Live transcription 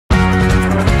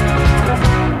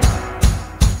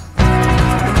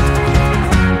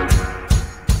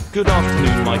Good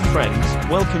afternoon my friends,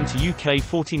 welcome to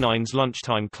UK49s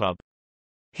Lunchtime Club.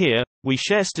 Here, we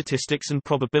share statistics and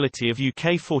probability of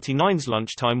UK49's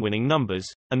lunchtime winning numbers,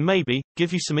 and maybe,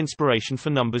 give you some inspiration for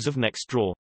numbers of next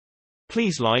draw.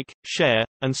 Please like, share,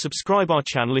 and subscribe our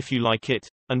channel if you like it,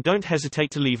 and don't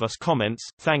hesitate to leave us comments,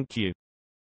 thank you.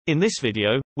 In this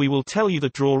video, we will tell you the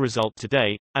draw result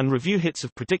today, and review hits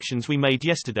of predictions we made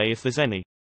yesterday if there's any.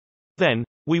 Then,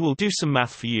 we will do some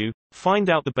math for you, find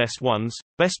out the best ones,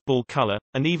 best ball color,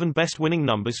 and even best winning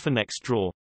numbers for next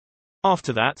draw.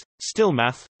 After that, still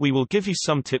math, we will give you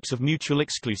some tips of mutual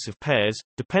exclusive pairs,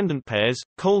 dependent pairs,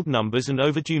 cold numbers and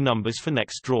overdue numbers for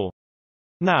next draw.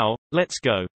 Now, let's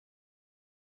go.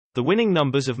 The winning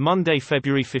numbers of Monday,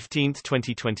 February 15,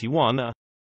 2021 are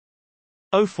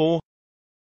 04,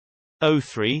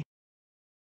 03,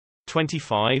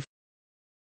 25,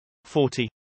 40,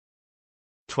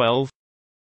 12,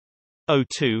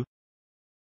 02,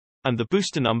 and the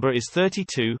booster number is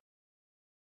 32.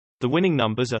 The winning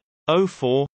numbers are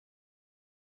 04,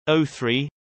 03,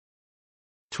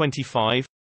 25,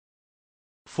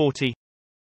 40,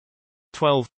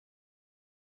 12,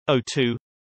 02,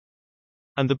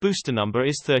 and the booster number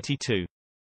is 32.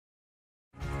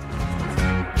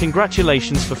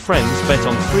 Congratulations for friends bet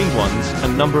on 3 ones,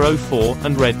 and number 04,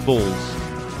 and red balls.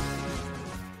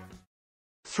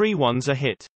 3 ones are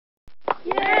hit.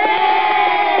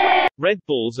 Yay! Red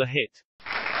balls are hit.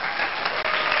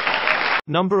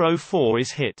 Number 04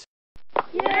 is hit.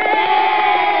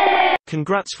 Yay!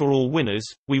 Congrats for all winners,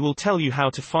 we will tell you how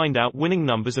to find out winning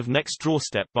numbers of next draw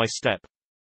step by step.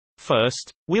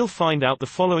 First, we'll find out the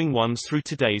following ones through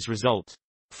today's result.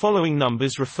 Following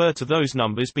numbers refer to those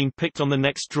numbers being picked on the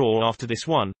next draw after this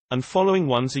one, and following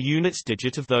ones are units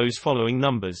digit of those following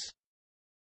numbers.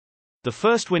 The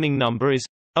first winning number is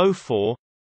 04.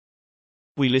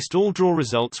 We list all draw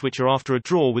results which are after a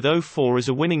draw with 04 as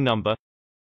a winning number.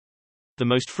 The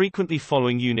most frequently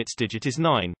following units digit is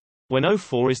 9, when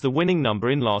 04 is the winning number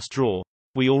in last draw.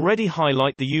 We already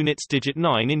highlight the units digit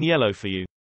 9 in yellow for you.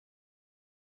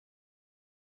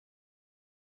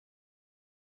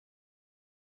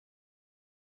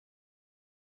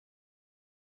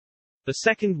 The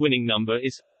second winning number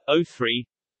is 03.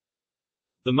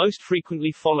 The most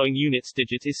frequently following units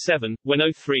digit is 7, when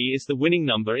 03 is the winning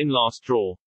number in last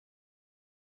draw.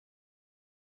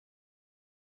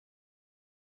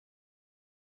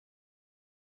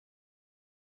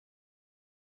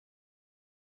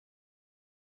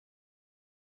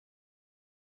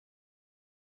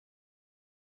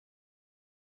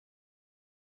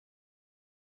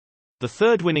 The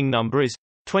third winning number is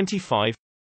 25.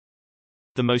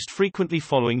 The most frequently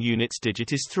following units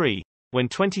digit is 3, when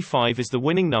 25 is the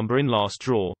winning number in last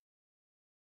draw.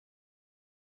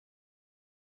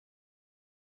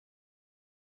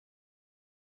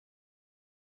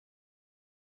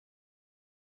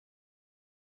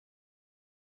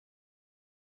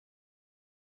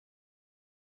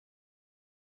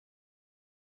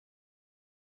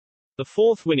 The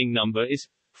fourth winning number is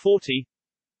 40.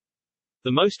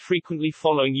 The most frequently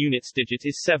following units digit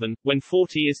is 7, when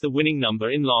 40 is the winning number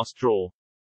in last draw.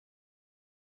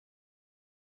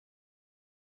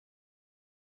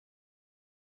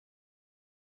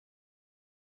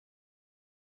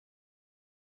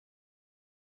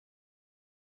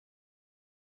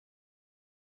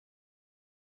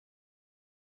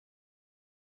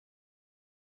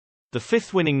 The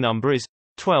fifth winning number is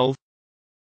 12.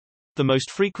 The most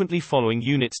frequently following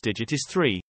units digit is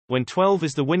 3, when 12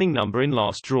 is the winning number in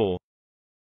last draw.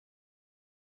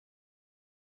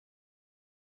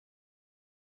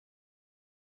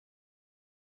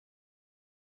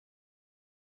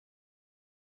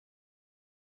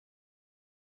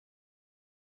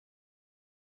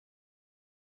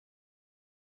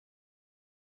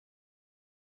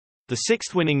 The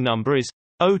sixth winning number is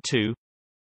 02.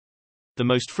 The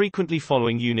most frequently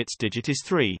following units digit is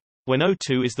 3, when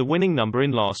 02 is the winning number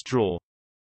in last draw.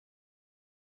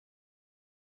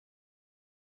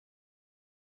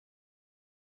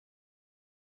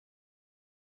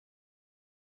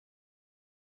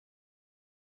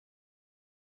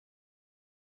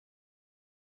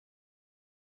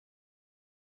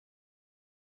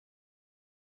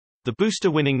 The booster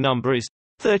winning number is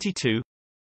 32.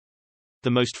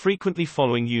 The most frequently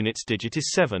following units digit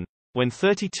is 7, when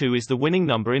 32 is the winning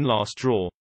number in last draw.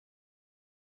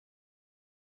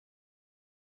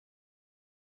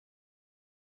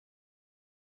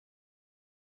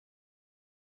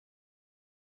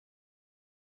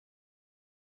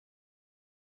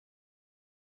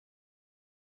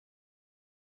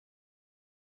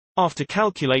 After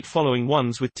calculate following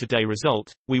ones with today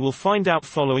result, we will find out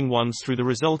following ones through the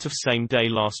result of same day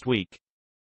last week.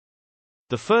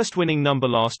 The first winning number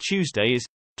last Tuesday is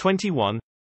 21.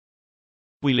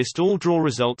 We list all draw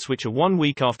results which are 1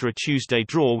 week after a Tuesday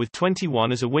draw with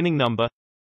 21 as a winning number.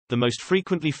 The most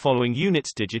frequently following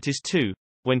units digit is 2.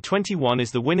 When 21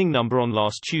 is the winning number on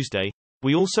last Tuesday,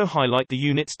 we also highlight the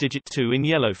units digit 2 in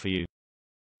yellow for you.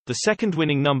 The second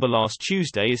winning number last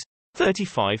Tuesday is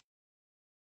 35.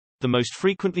 The most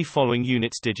frequently following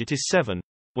units digit is 7.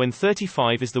 When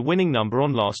 35 is the winning number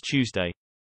on last Tuesday.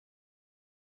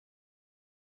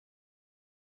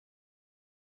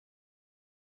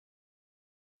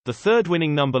 The third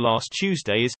winning number last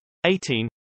Tuesday is 18.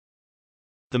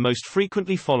 The most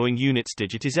frequently following units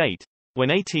digit is 8.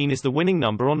 When 18 is the winning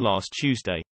number on last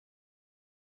Tuesday.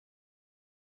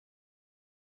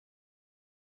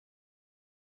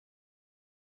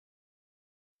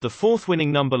 The fourth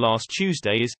winning number last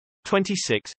Tuesday is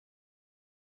 26.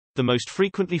 The most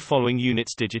frequently following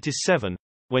units digit is 7.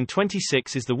 When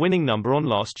 26 is the winning number on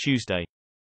last Tuesday.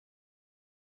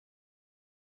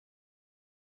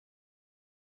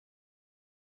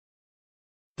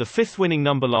 The fifth winning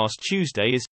number last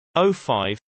Tuesday is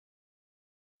 05.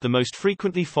 The most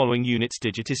frequently following units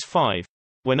digit is 5.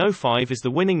 When 05 is the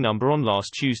winning number on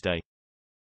last Tuesday.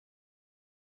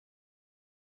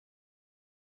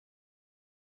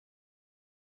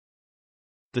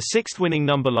 The sixth winning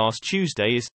number last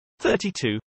Tuesday is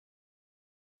 32.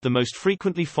 The most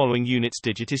frequently following units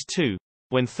digit is 2.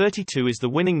 When 32 is the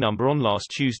winning number on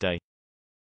last Tuesday.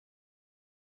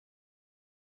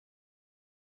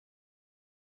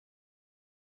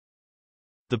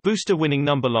 The booster winning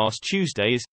number last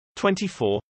Tuesday is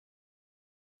 24.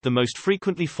 The most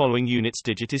frequently following units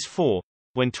digit is 4.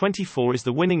 When 24 is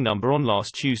the winning number on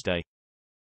last Tuesday.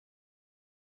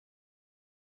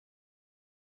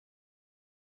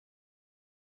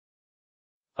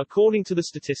 According to the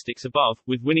statistics above,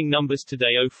 with winning numbers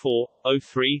today 04,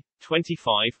 03,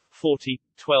 25, 40,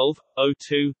 12,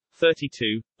 02,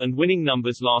 32, and winning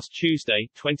numbers last Tuesday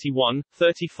 21,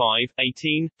 35,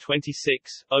 18,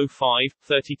 26, 05,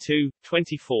 32,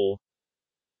 24.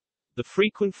 The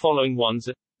frequent following ones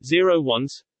are 0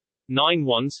 ones, 9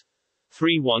 ones,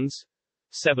 3 ones,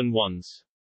 7 ones.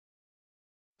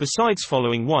 Besides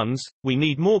following ones, we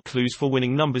need more clues for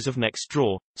winning numbers of next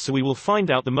draw, so we will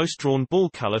find out the most drawn ball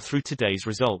color through today's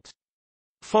result.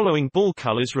 Following ball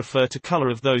colors refer to color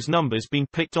of those numbers being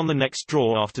picked on the next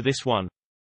draw after this one.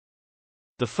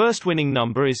 The first winning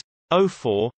number is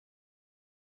 04.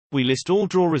 We list all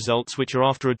draw results which are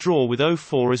after a draw with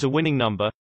 04 as a winning number.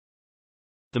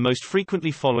 The most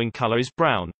frequently following color is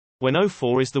brown. When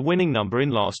 04 is the winning number in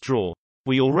last draw.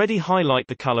 We already highlight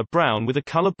the color brown with a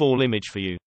color ball image for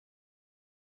you.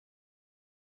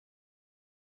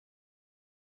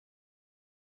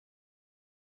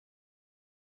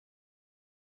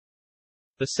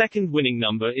 The second winning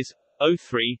number is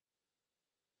 03.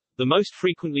 The most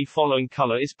frequently following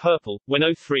color is purple, when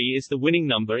 03 is the winning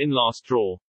number in last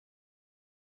draw.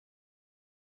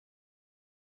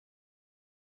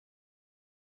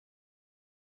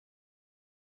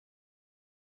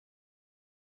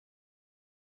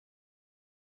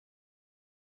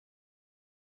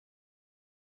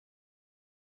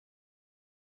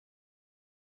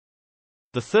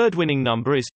 The third winning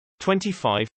number is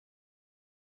 25.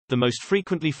 The most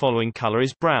frequently following color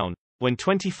is brown, when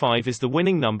 25 is the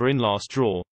winning number in last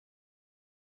draw.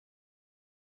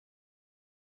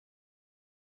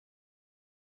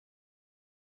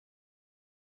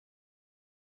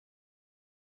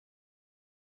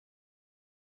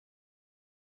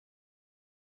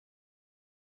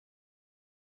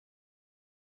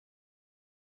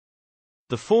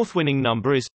 The fourth winning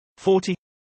number is 40.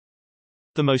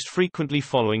 The most frequently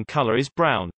following color is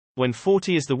brown, when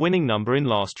 40 is the winning number in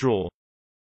last draw.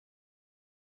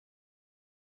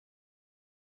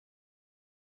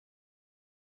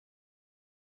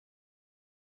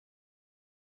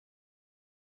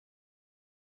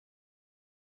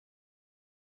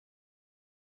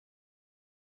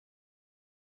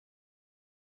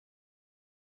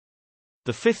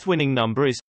 The fifth winning number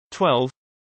is 12.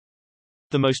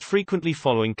 The most frequently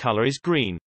following color is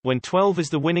green, when 12 is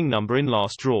the winning number in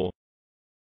last draw.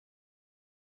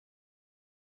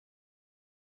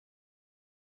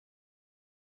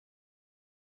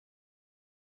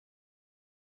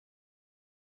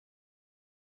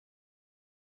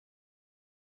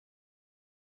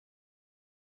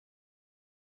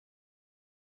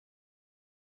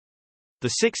 The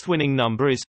sixth winning number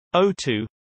is 02.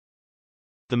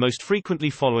 The most frequently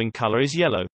following color is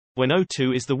yellow, when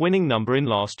 02 is the winning number in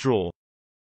last draw.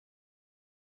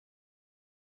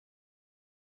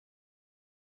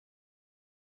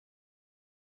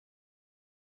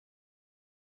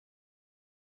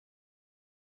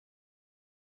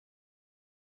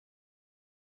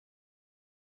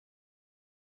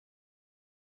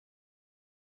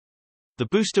 The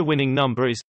booster winning number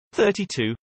is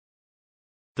 32.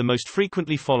 The most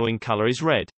frequently following color is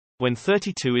red, when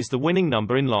 32 is the winning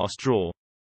number in last draw.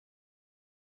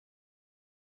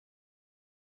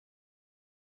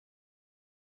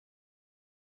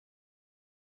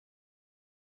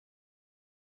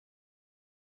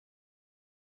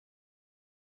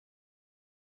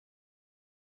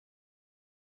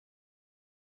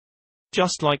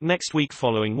 Just like next week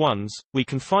following ones, we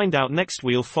can find out next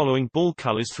wheel following ball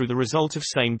colors through the result of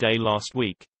same day last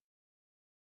week.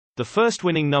 The first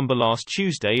winning number last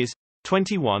Tuesday is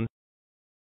 21.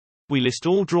 We list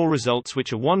all draw results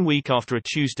which are 1 week after a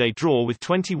Tuesday draw with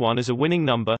 21 as a winning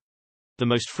number. The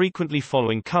most frequently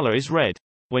following color is red,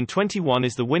 when 21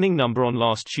 is the winning number on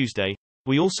last Tuesday.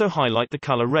 We also highlight the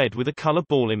color red with a color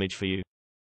ball image for you.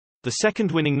 The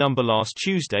second winning number last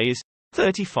Tuesday is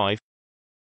 35.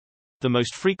 The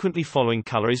most frequently following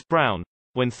color is brown,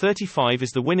 when 35 is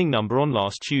the winning number on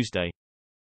last Tuesday.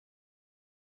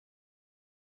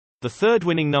 The third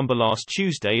winning number last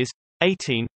Tuesday is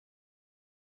 18.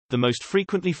 The most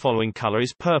frequently following color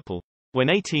is purple,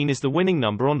 when 18 is the winning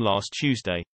number on last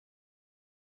Tuesday.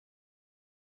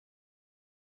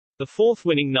 The fourth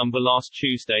winning number last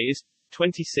Tuesday is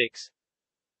 26.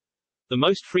 The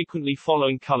most frequently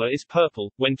following color is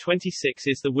purple, when 26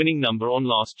 is the winning number on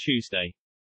last Tuesday.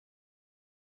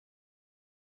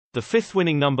 The fifth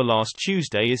winning number last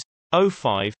Tuesday is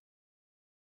 05.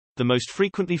 The most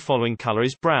frequently following color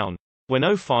is brown,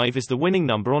 when 05 is the winning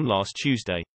number on last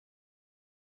Tuesday.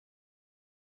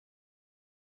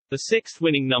 The sixth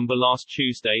winning number last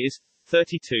Tuesday is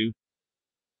 32.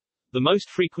 The most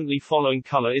frequently following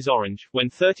color is orange, when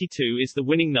 32 is the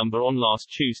winning number on last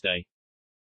Tuesday.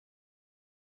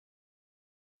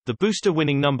 The booster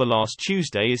winning number last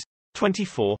Tuesday is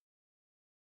 24.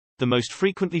 The most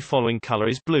frequently following color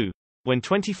is blue, when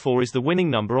 24 is the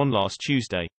winning number on last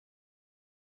Tuesday.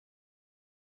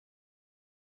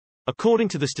 According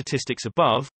to the statistics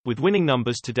above, with winning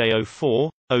numbers today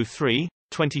 04, 03,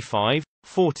 25,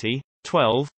 40,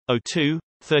 12, 02,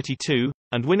 32,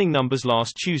 and winning numbers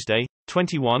last Tuesday,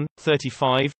 21,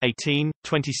 35, 18,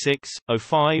 26,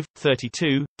 05,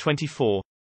 32, 24.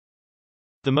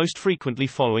 The most frequently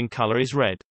following color is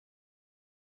red.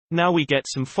 Now we get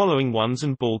some following ones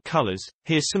and ball colors.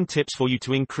 Here's some tips for you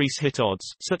to increase hit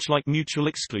odds, such like mutual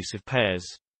exclusive pairs.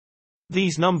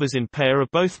 These numbers in pair are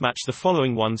both match the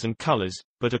following ones and colors,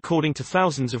 but according to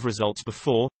thousands of results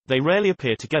before, they rarely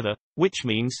appear together, which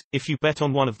means, if you bet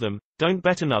on one of them, don't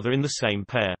bet another in the same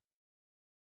pair.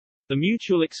 The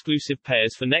mutual exclusive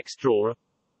pairs for next draw are: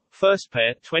 first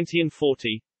pair, 20 and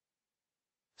 40.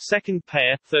 Second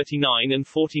pair, 39 and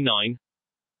 49.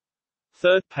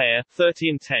 Third pair, 30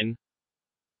 and 10.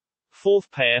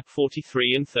 Fourth pair,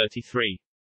 43 and 33.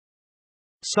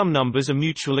 Some numbers are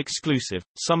mutual exclusive,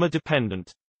 some are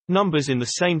dependent. Numbers in the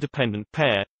same dependent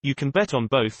pair, you can bet on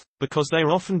both, because they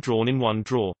are often drawn in one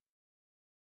draw.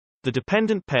 The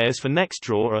dependent pairs for next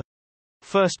draw are: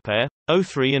 first pair,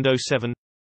 03 and 07.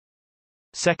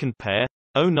 Second pair,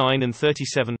 09 and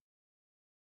 37.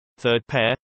 Third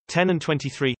pair, 10 and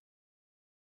 23.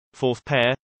 Fourth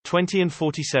pair, 20 and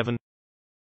 47.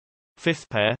 Fifth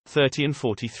pair, 30 and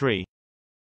 43.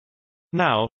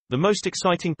 Now, the most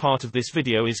exciting part of this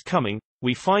video is coming.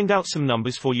 We find out some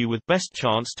numbers for you with best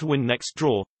chance to win next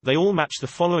draw. They all match the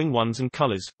following ones and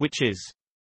colors, which is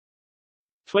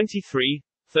 23,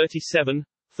 37,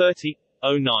 30,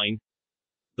 09.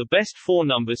 The best four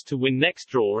numbers to win next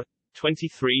draw are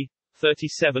 23,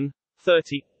 37,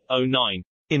 30, 09.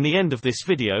 In the end of this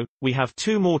video, we have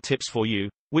two more tips for you,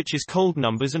 which is cold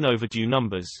numbers and overdue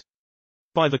numbers.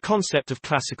 By the concept of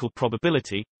classical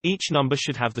probability, each number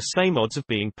should have the same odds of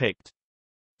being picked.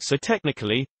 So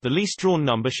technically, the least drawn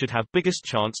number should have biggest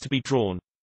chance to be drawn.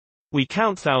 We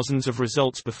count thousands of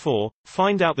results before,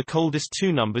 find out the coldest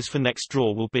two numbers for next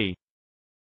draw will be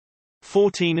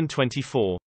 14 and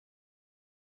 24.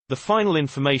 The final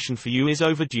information for you is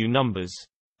overdue numbers.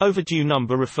 Overdue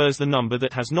number refers the number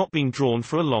that has not been drawn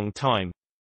for a long time.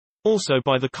 Also,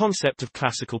 by the concept of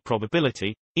classical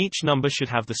probability, each number should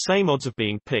have the same odds of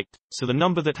being picked, so the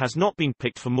number that has not been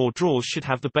picked for more draws should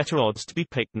have the better odds to be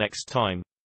picked next time.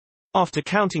 After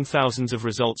counting thousands of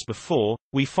results before,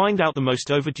 we find out the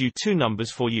most overdue two numbers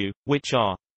for you, which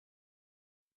are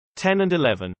 10 and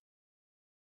 11.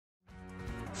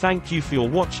 Thank you for your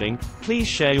watching. Please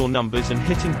share your numbers and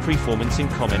hitting performance in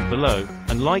comment below,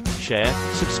 and like, share,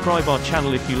 subscribe our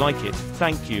channel if you like it.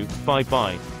 Thank you, bye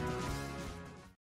bye.